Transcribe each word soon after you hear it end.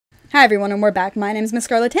Hi everyone, and we're back. My name's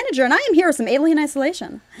MissScarletTanager, and I am here with some Alien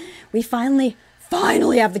Isolation. We finally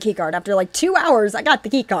have the keycard. After like 2 hours, I got the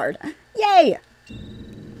keycard. Yay!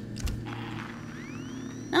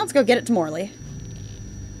 Now let's go get it to Morley.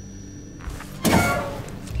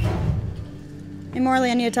 Hey Morley,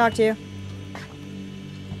 I need to talk to you.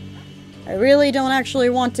 I really don't actually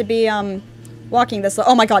want to be, walking this...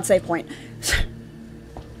 Oh my god, save point.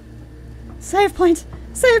 Save point!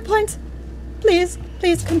 Save point! Please,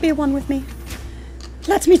 please come be one with me.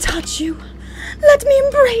 Let me touch you. Let me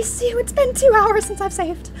embrace you. It's been 2 hours since I've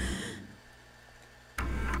saved.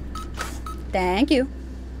 Thank you.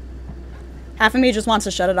 Half of me just wants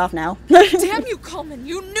to shut it off now. Damn you, Kuhlman!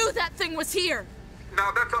 You knew that thing was here!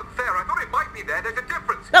 Now that's unfair. I thought it might be there. There's a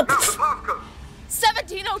difference. Oh. Now the passcode.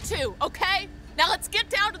 1702, okay? Now let's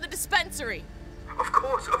get down to the dispensary. Of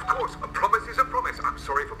course, of course. A promise is a promise. I'm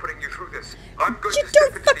sorry for putting you through this. I'm going You to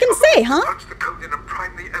don't step into fucking the say, office, huh? punch the code in and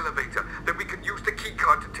prime the elevator. Then we can use the key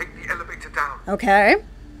card to take the elevator down. Okay.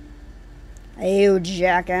 You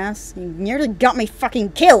jackass. You nearly got me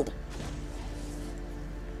fucking killed.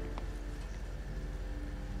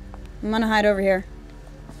 I'm gonna hide over here.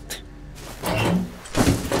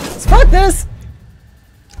 Let's fuck this!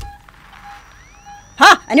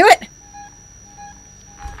 Ha! I knew it!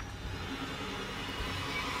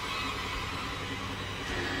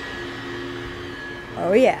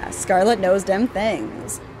 Oh yeah, Scarlet knows them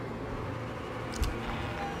things.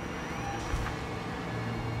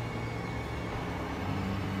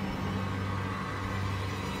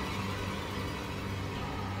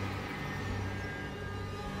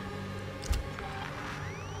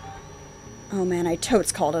 Oh man, I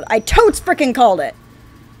totes called it. I totes frickin' called it!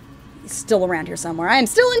 He's still around here somewhere. I am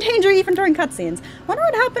still in danger even during cutscenes. Wonder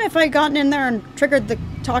what happened if I had gotten in there and triggered the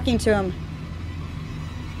talking to him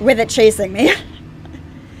with it chasing me.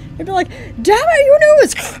 He'd be like, damn it, you knew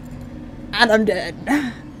it! And I'm dead.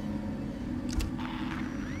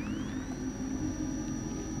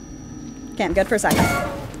 Okay, I'm good for a second.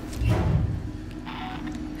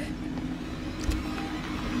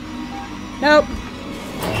 Nope.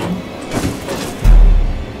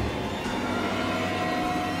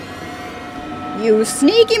 You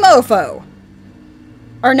sneaky mofo!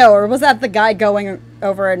 Or no, or was that the guy going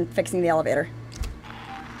over and fixing the elevator?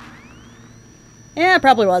 Yeah, it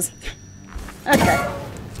probably was. Okay.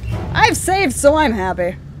 I've saved, so I'm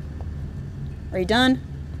happy. Are you done?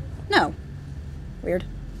 No. Weird.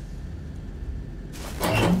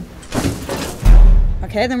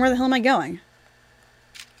 Okay, then where the hell am I going?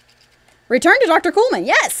 Return to Dr. Kuhlman,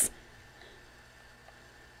 yes!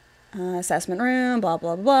 Assessment room, blah,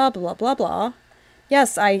 blah, blah, blah, blah, blah.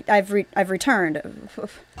 Yes, I've returned.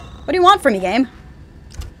 What do you want from me, game?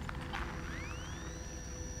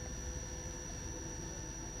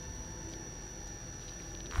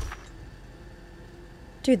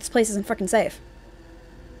 Dude, this place isn't freaking safe.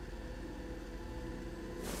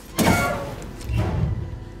 Can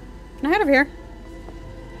I head over here?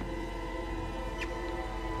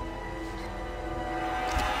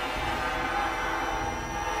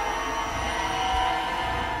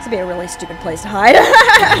 This would be a really stupid place to hide.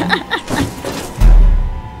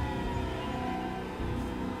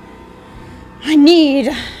 I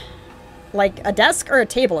need, like, a desk or a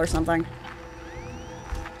table or something.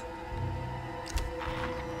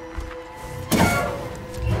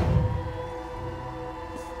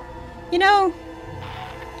 You know...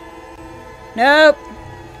 Nope.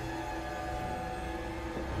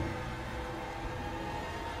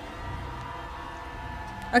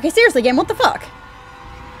 Okay, seriously, game, what the fuck?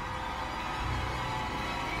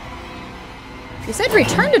 You said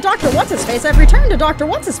return to Dr. What's-His-Face. I've returned to Dr.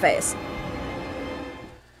 What's-His-Face.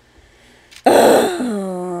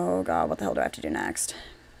 Oh, God, what the hell do I have to do next?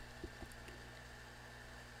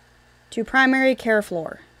 To primary care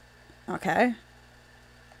floor. Okay.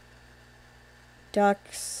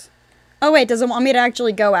 Ducks. Oh, wait, does it want me to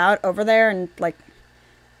actually go out over there and, like...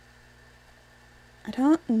 I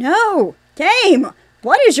don't know. Game!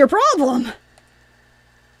 What is your problem?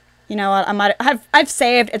 You know what, I've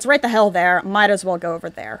saved. It's right the hell there. Might as well go over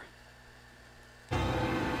there.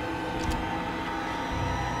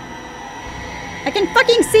 I can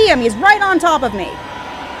fucking see him. He's right on top of me.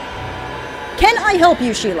 Can I help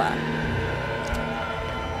you, Sheila?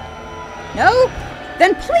 No?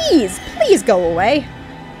 Then please, please go away.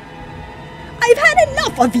 I've had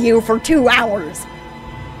enough of you for 2 hours.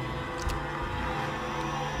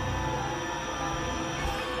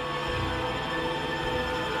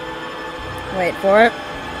 Wait for it.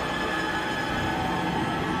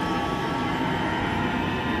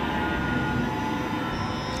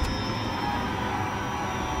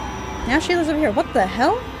 Now Sheila's over here. What the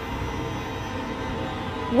hell?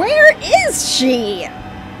 Where is she?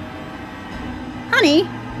 Honey,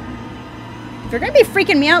 if you're gonna be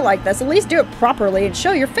freaking me out like this, at least do it properly and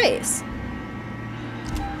show your face.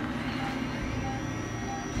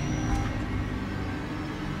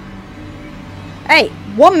 Hey,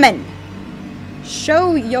 woman!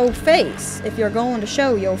 Show your face if you're going to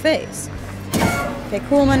show your face. Okay,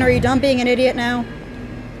 Kuhlman, are you done being an idiot now?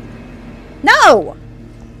 No!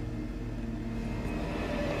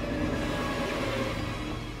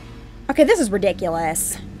 Okay, this is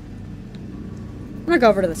ridiculous. I'm gonna go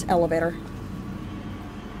over to this elevator.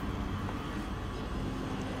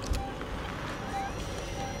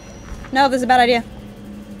 No, this is a bad idea.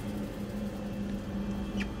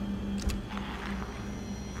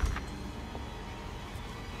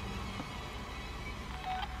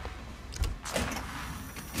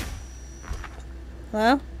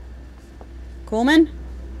 Hello? Kuhlman?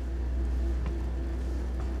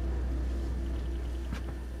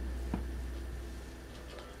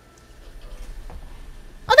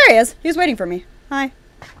 Oh, there he is. He was waiting for me. Hi.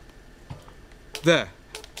 There.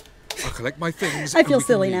 I'll collect my things. I feel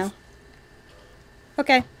silly now.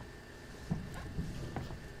 Okay.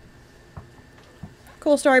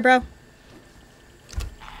 Cool story, bro.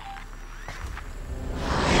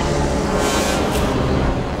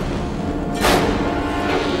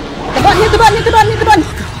 Hit the button, hit the button, hit the button!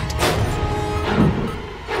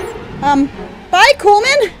 Oh, God. Bye,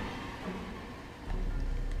 Kuhlman!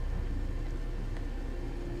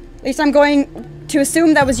 At least I'm going to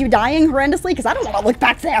assume that was you dying horrendously, because I don't want to look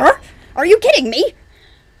back there! Are you kidding me?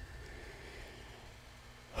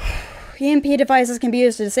 EMP devices can be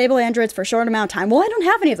used to disable androids for a short amount of time. Well, I don't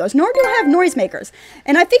have any of those, nor do I have noisemakers.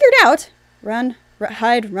 And I figured out... Run,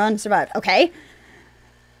 hide, run, survive. Okay.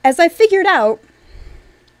 As I figured out...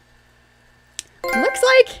 Looks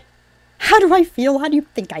like... How do I feel? How do you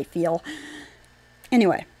think I feel?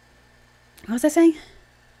 Anyway. What was I saying?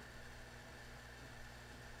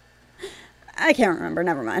 I can't remember.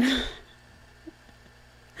 Never mind. I've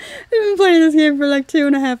been playing this game for like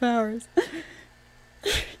 2.5 hours.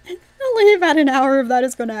 Only about an hour of that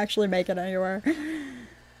is going to actually make it anywhere.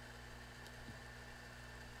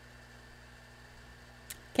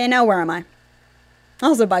 Okay, now where am I?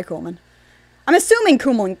 Also by Kuhlman. I'm assuming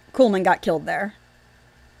Kuhlman got killed there.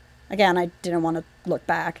 Again, I didn't want to look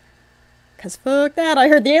back. Because fuck that, I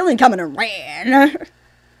heard the alien coming and ran.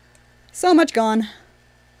 So much gone.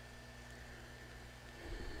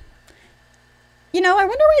 You know, I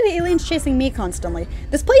wonder why the alien's chasing me constantly.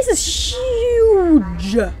 This place is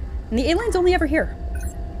huge. And the alien's only ever here.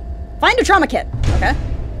 Find a trauma kit. Okay.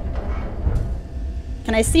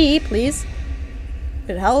 Can I see, please?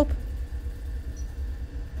 Could it help?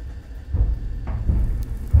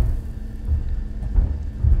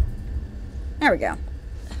 There we go.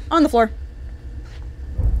 On the floor.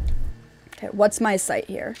 Okay, what's my site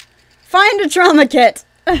here? Find a trauma kit!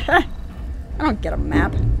 I don't get a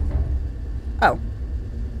map. Oh.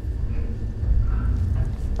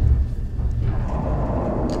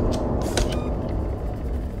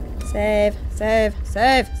 Save, save,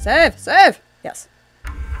 save, save, save! Yes.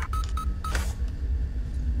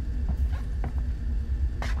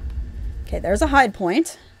 Okay, there's a hide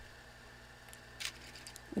point.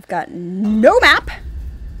 We've got no map.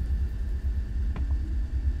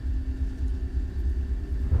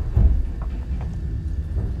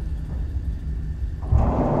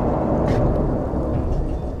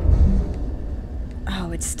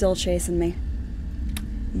 Oh, it's still chasing me.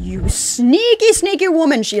 You sneaky, sneaky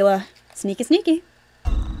woman, Sheila. Sneaky, sneaky.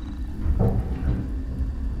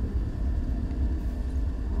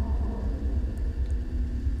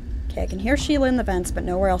 Okay, I can hear Sheila in the vents, but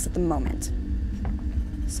nowhere else at the moment.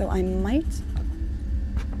 So I might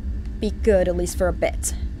be good, at least for a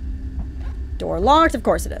bit. Door locked? Of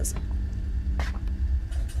course it is.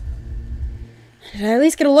 Did I at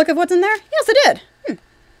least get a look of what's in there? Yes, I did.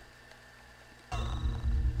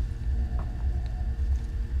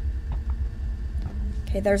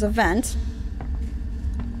 Okay, there's a vent.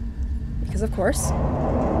 Because of course.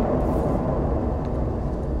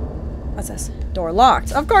 What's this? Door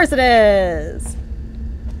locked. Of course it is! It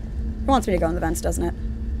wants me to go in the vents, doesn't it?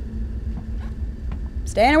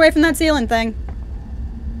 Staying away from that ceiling thing.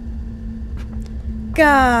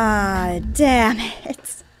 God damn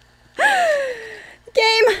it.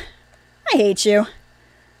 Game! I hate you.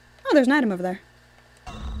 Oh, there's an item over there.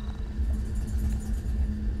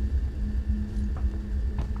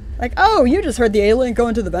 Like, oh, you just heard the alien go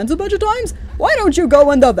into the vents a bunch of times? Why don't you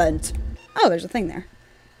go in the vent? Oh, there's a thing there.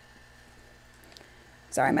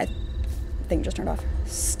 Sorry, my thing just turned off.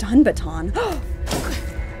 Stun baton.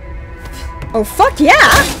 Oh, fuck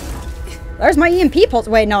yeah! There's my EMP pulse.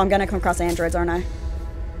 Wait, no, I'm gonna come across androids, aren't I?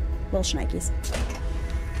 Little shnikes.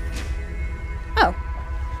 Oh.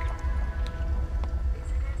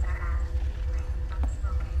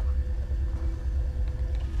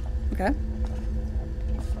 Okay.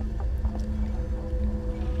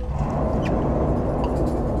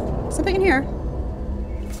 Something in here.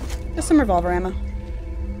 Just some revolver ammo.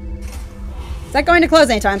 Is that going to close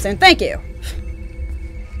anytime soon? Thank you.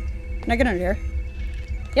 Can I get under here?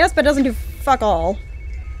 Yes, but it doesn't do fuck all.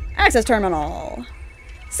 Access terminal.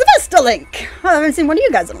 Sevesta Link. I haven't seen one of you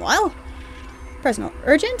guys in a while. Personal,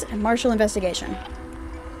 urgent, and martial investigation.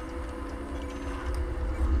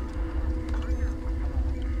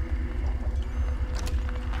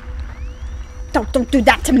 Don't do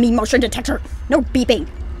that to me, motion detector. No beeping.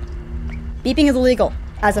 Beeping is illegal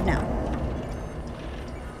as of now.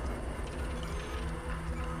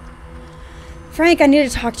 Frank, I need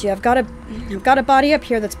to talk to you. I've got a body up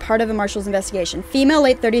here that's part of a marshal's investigation. Female,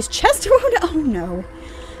 late 30s, chest wound. Oh no.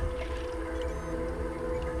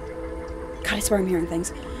 God, I swear I'm hearing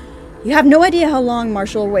things. You have no idea how long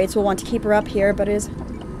Marshal Waits will want to keep her up here, but is...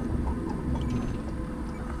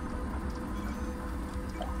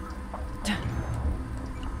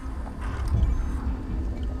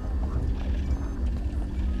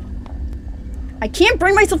 I can't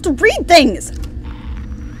bring myself to read things!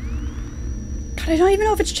 God, I don't even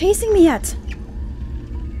know if it's chasing me yet.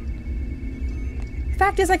 The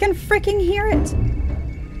fact is, I can freaking hear it.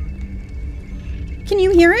 Can you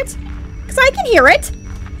hear it? Because I can hear it!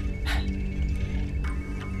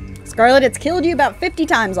 Scarlet, it's killed you about 50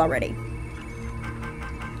 times already.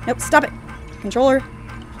 Nope, stop it. Controller.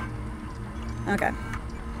 Okay.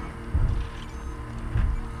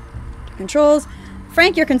 Controls.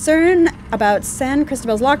 Frank, your concern about San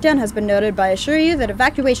Cristobal's lockdown has been noted, but I assure you that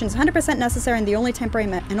evacuation is 100% necessary and only a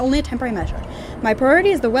temporary measure. My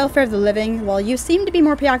priority is the welfare of the living, while you seem to be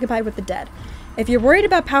more preoccupied with the dead. If you're worried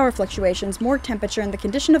about power fluctuations, more temperature, and the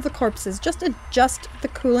condition of the corpses, just adjust the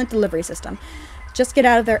coolant delivery system. Just get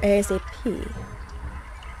out of there ASAP.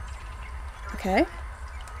 Okay.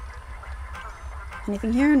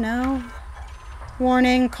 Anything here? No.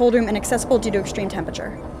 Warning, cold room inaccessible due to extreme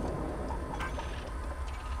temperature.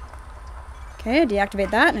 Okay,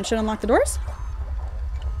 deactivate that and it should unlock the doors.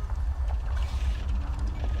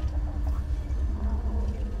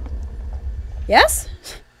 Yes?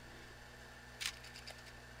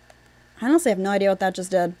 I honestly have no idea what that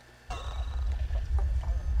just did.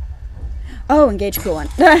 Oh, engage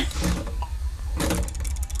coolant.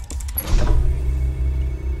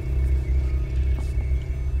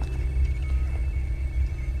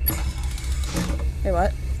 Wait,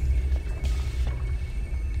 what?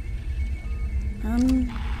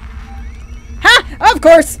 Ha! Of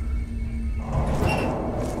course!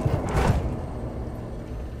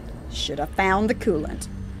 Should have found the coolant.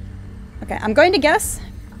 Okay, I'm going to guess.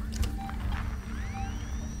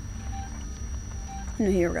 I knew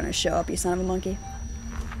you were going to show up, you son of a monkey.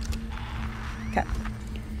 Okay.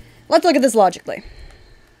 Let's look at this logically.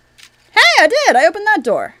 Hey, I did! I opened that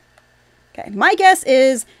door. Okay, my guess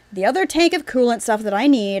is the other tank of coolant stuff that I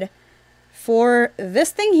need for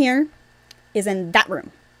this thing here is in that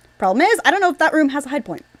room. Problem is, I don't know if that room has a hide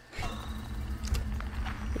point.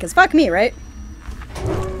 Because fuck me, right?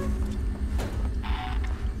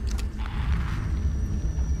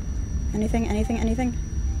 Anything, anything, anything?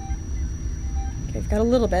 Okay, we've got a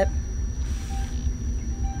little bit.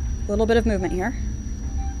 A little bit of movement here.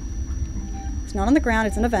 It's not on the ground,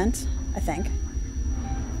 it's in a vent, I think.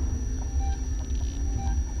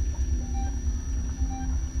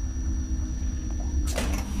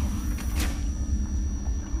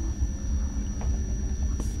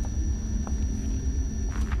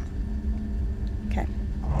 Okay.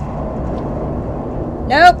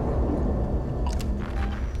 Nope!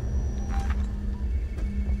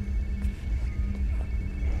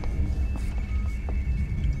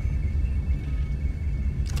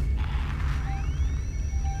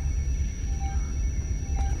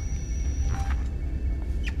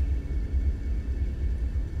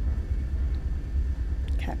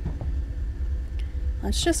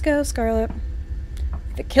 Let's just go, Scarlet.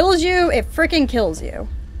 If it kills you, it freaking kills you.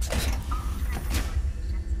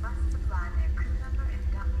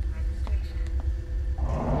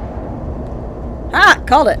 Ah!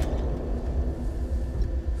 Called it!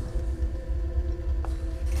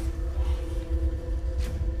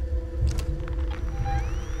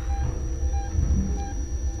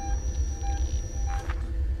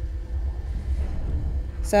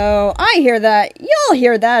 So, I hear that, y'all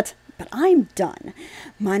hear that, but I'm done.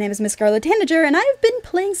 My name is MissScarletTanager, and I've been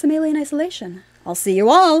playing some Alien Isolation. I'll see you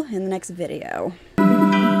all in the next video.